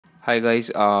Hi guys,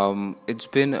 it's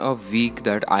been a week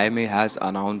that IMA has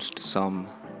announced some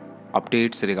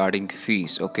updates regarding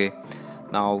fees. Okay,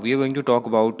 now we are going to talk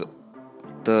about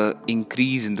the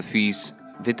increase in the fees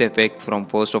with effect from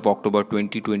 1st of October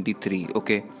 2023.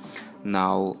 Okay,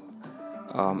 now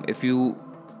if you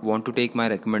want to take my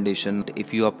recommendation,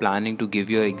 if you are planning to give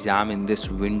your exam in this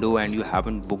window and you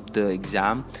haven't booked the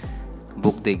exam,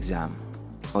 book the exam.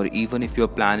 Or even if you're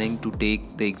planning to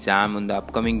take the exam on the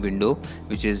upcoming window,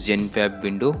 which is Gen Feb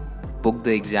window, book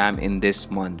the exam in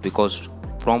this month, because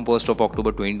from 1st of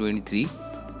October 2023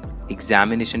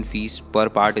 examination fees per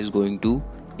part is going to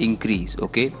increase.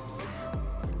 Okay,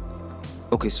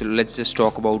 so let's just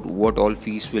talk about what all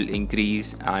fees will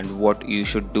increase and what you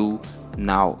should do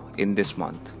now in this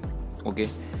month. Okay,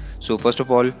 so first of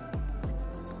all,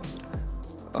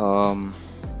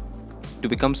 to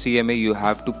become CMA you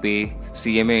have to pay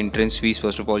CMA entrance fees.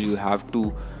 First of all, you have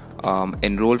to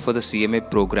enroll for the CMA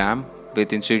program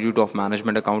with Institute of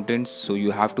Management Accountants, so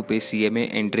you have to pay CMA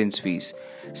entrance fees.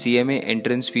 CMA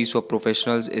entrance fees for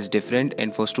professionals is different,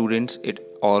 and for students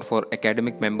or for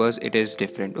academic members it is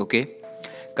different. Okay,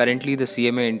 currently the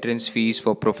CMA entrance fees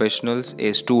for professionals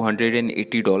is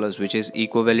 $280, which is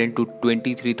equivalent to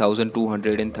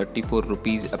 23,234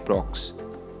 rupees approx.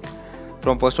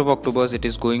 From 1st of October, it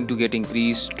is going to get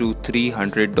increased to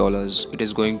 $300. It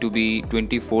is going to be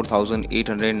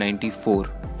 24,894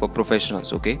 for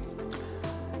professionals. Okay,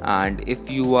 and if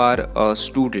you are a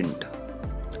student,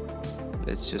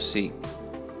 let's just see.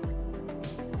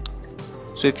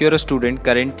 So if you're a student,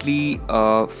 currently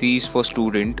fees for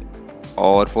student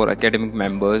or for academic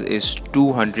members is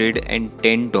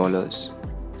 $210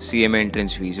 CMA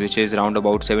entrance fees, which is around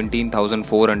about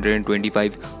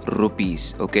 17,425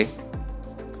 rupees. Okay,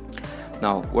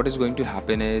 now what is going to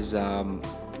happen is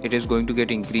it is going to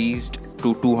get increased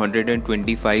to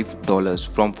 $225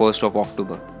 from 1st of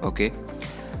October. Okay,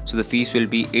 so the fees will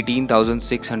be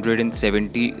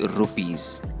 18,670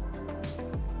 rupees.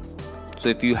 So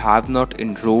if you have not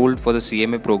enrolled for the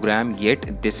CMA program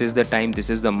yet, this is the time, this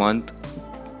is the month.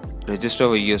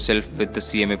 Register yourself with the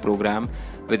CMA program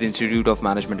with Institute of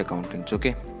Management Accountants.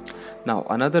 Okay, now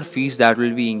another fees that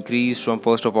will be increased from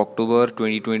 1st of October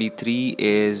 2023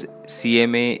 is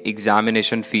CMA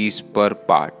examination fees per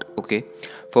part. Okay,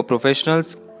 for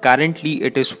professionals currently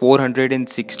it is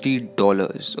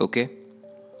 $460. Okay,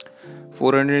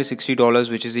 $460,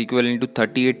 which is equivalent to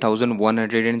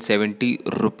 38,170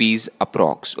 rupees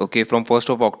approx. Okay, from 1st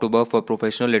of October for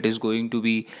professional it is going to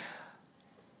be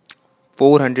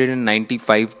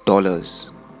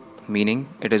 $495, meaning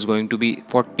it is going to be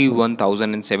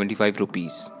 41,075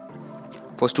 rupees.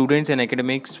 For students and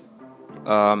academics,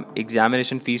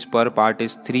 examination fees per part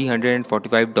is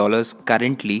 $345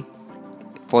 currently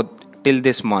for till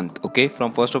this month. Okay,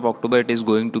 from 1st of October it is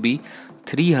going to be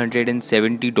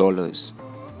 $370,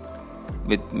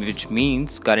 which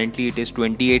means currently it is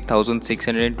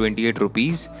 28,628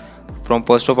 rupees. From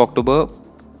 1st of October,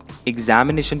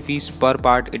 examination fees per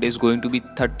part it is going to be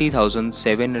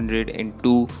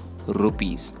 30,702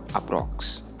 rupees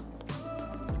approx.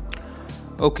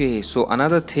 Okay, so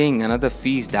another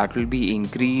fees that will be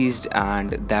increased,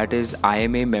 and that is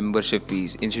IMA membership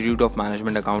fees, Institute of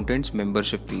Management Accountants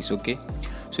membership fees. Okay,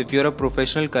 so if you're a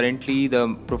professional, currently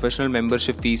the professional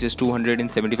membership fees is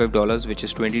 $275, which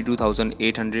is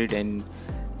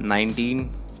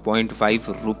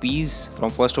 22,819.5 rupees.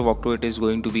 From 1st of October it is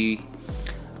going to be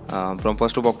from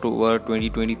 1st of October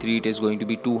 2023 it is going to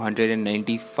be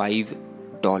 $295.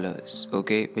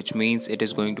 Okay, which means it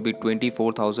is going to be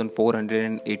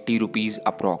 24,480 rupees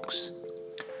approx.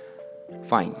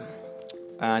 Fine.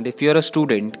 And if you're a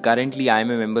student, currently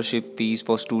IMA membership fees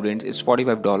for students is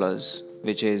 $45,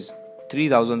 which is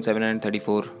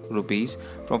 3,734 rupees.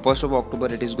 From 1st of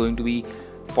October it is going to be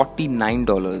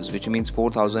 $49, which means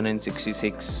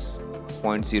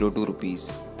 4,066.02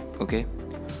 rupees. Okay,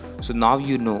 so now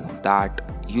you know that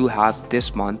you have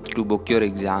this month to book your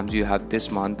exams, you have this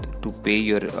month to pay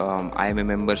your IMA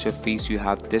membership fees, you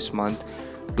have this month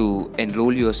to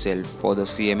enroll yourself for the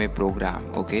CMA program.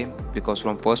 Okay, because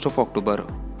from 1st of October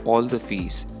all the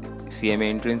fees, CMA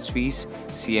entrance fees,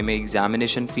 CMA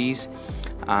examination fees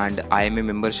and IMA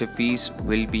membership fees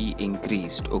will be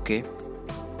increased. Okay,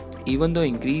 even though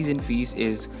increase in fees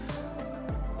is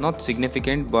not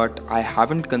significant, but I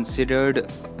haven't considered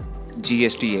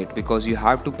GST yet, because you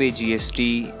have to pay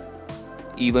GST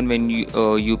even when you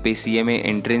pay CMA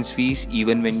entrance fees,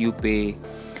 even when you pay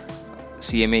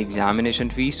CMA examination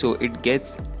fees, so it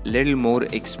gets little more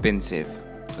expensive.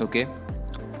 Okay,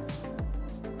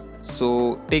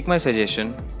 so take my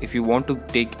suggestion. If you want to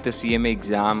take the CMA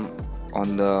exam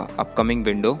on the upcoming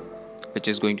window, which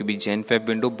is going to be Jan Feb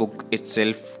window. Book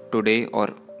itself today or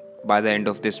by the end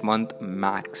of this month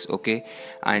max. Okay,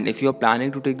 and if you're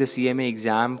planning to take the CMA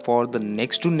exam for the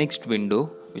next to next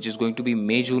window, which is going to be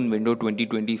May June window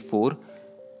 2024,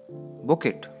 book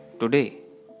it today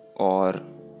or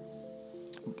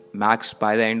max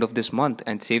by the end of this month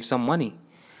and save some money.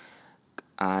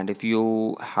 And if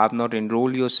you have not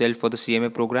enrolled yourself for the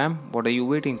CMA program, what are you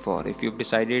waiting for? If you've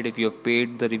decided, if you have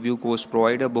paid the review course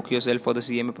provider, book yourself for the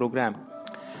CMA program.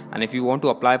 And if you want to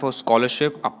apply for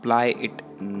scholarship, apply it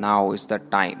now is the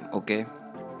time.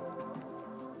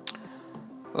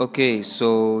 Okay,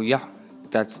 so yeah,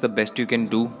 that's the best you can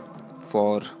do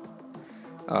for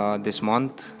this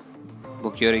month.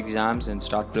 Book your exams and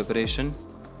start preparation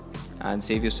and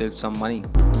save yourself some money.